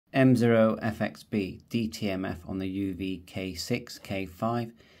M0FXB Dtmf on the UV-K6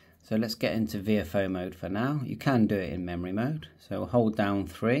 K5. So let's get into VFO mode for now. You can do it in memory mode. So hold down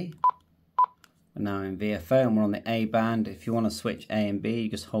 3. We're now in VFO and we're on the A band. If you want to switch A and B, you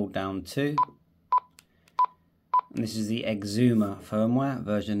just hold down 2. And this is the Exuma firmware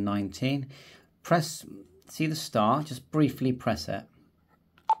version 19. See the star, just briefly press it.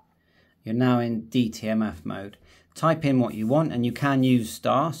 You're now in Dtmf mode. Type in what you want and you can use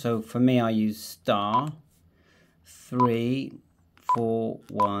star. So for me, I use star 3 4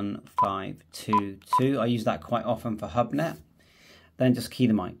 1 5 2 2. I use that quite often for HubNet. Then just key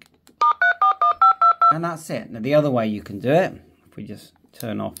the mic. And that's it. Now the other way you can do it, if we just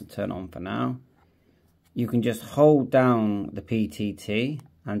turn off and turn on for now, you can just hold down the PTT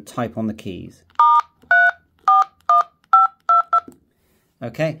and type on the keys.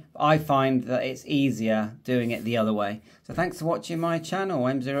 Okay, I find that it's easier doing it the other way. So thanks for watching my channel,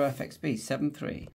 M0FXB73.